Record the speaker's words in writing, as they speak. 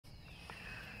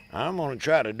I'm going to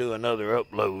try to do another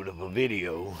upload of a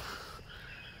video.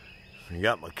 I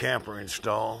got my camper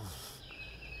installed.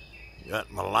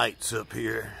 Got my lights up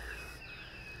here.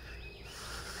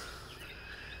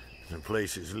 The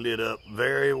place is lit up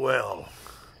very well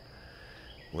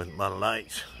with my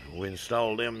lights. We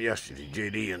installed them yesterday.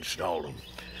 JD installed them.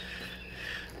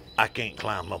 I can't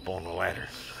climb up on the ladder.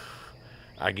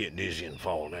 I get dizzy and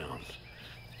fall down.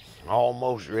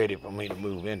 Almost ready for me to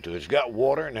move into it. It's got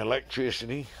water and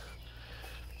electricity.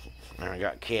 And I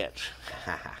got cats.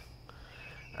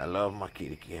 I love my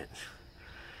kitty cats.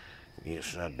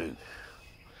 Yes, I do.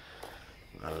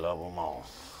 I love them all.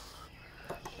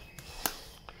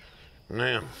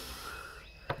 Now,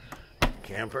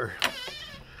 camper,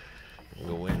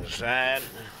 go inside,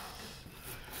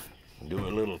 do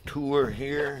a little tour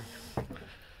here.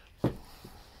 Turn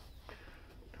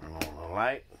on the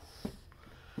light.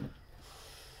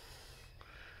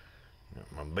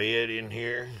 Got my bed in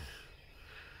here.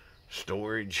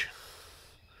 Storage.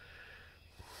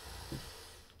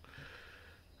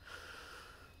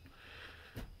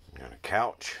 Got a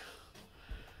couch.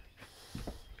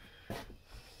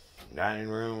 Dining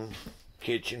room,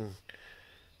 kitchen,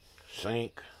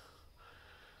 sink.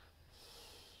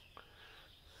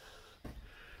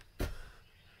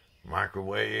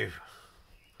 Microwave.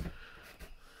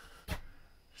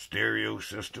 Stereo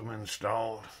system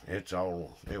installed. It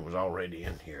was already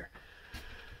in here.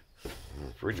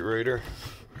 Refrigerator.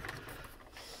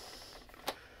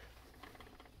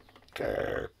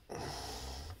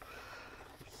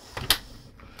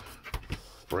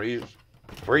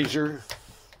 Freezer.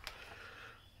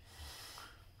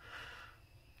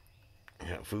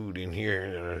 Got food in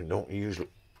here that I don't usually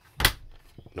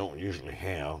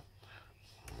have.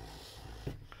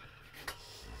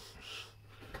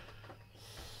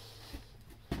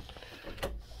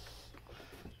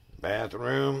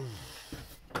 Bathroom.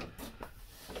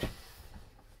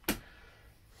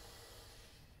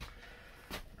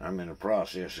 I'm in the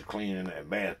process of cleaning that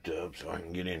bathtub so I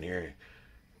can get in here and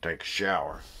take a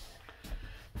shower.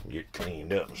 Get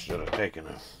cleaned up instead of taking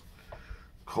a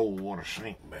cold water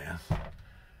sink bath.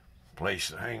 Place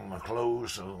to hang my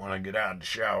clothes so when I get out of the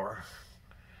shower,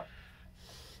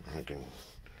 I can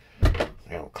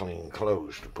have clean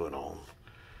clothes to put on.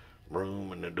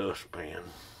 Broom and the dustpan.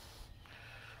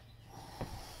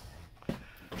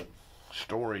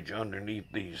 Storage underneath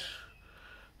these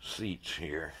seats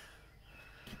here.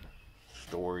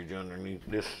 Storage underneath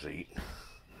this seat.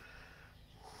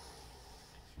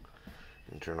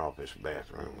 And turn off this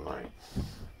bathroom light.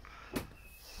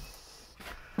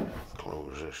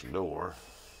 Close this door.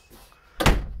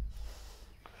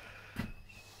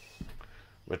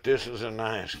 But this is a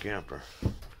nice camper.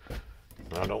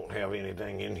 I don't have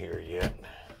anything in here yet.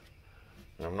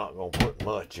 I'm not going to put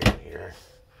much in here.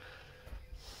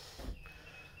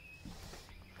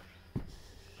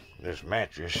 This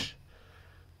mattress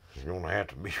is going to have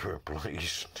to be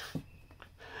replaced.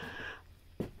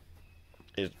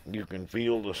 You can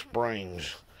feel the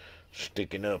springs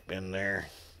sticking up in there.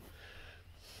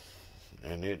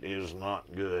 And it is not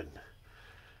good.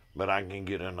 But I can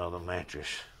get another mattress.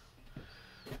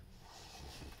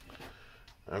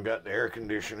 I've got the air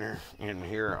conditioner in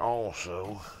here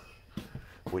also,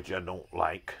 which I don't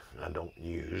like. I don't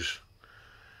use.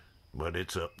 But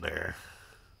it's up there.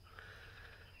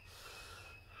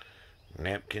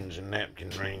 Napkins and napkin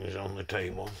rings on the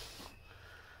table.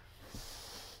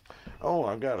 Oh,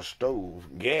 I've got a stove,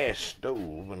 gas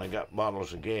stove, and I got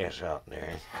bottles of gas out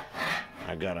there.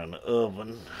 I got an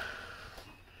oven.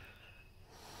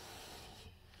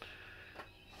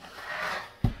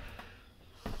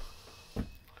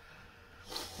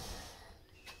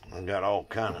 I got all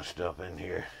kind of stuff in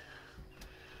here.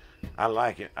 I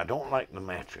like it. I don't like the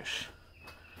mattress.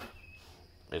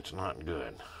 It's not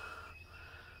good.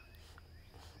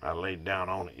 I laid down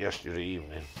on it yesterday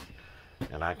evening,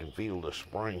 and I can feel the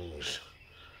springs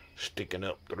sticking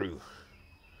up through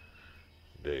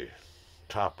the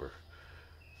topper,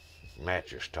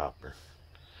 mattress topper.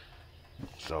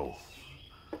 So,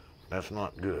 that's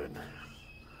not good.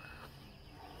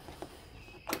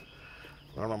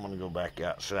 Well, I'm going to go back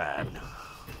outside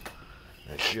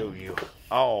and show you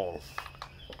all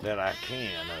that I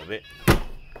can of it.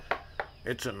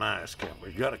 It's a nice camper.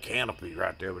 It's got a canopy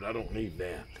right there, but I don't need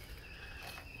that.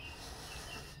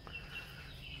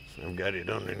 So I've got it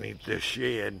underneath this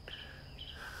shed.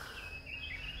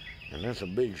 And that's a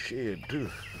big shed, too.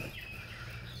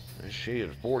 This shed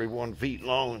is 41 feet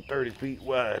long and 30 feet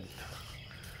wide.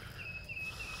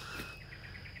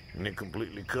 And it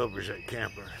completely covers that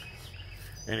camper.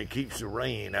 And it keeps the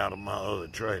rain out of my other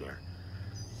trailer.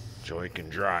 so it can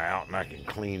dry out and I can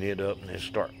clean it up and then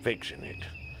start fixing it.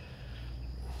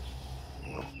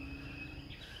 Well,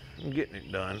 I'm getting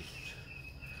it done.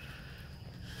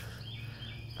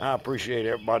 I appreciate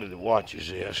everybody that watches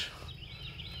this.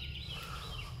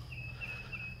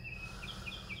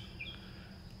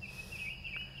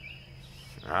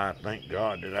 I thank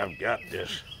God that I've got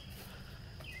this.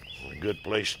 A good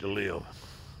place to live.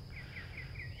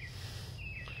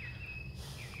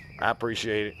 I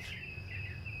appreciate it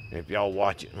if y'all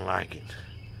watch it and like it.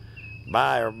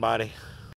 Bye, everybody.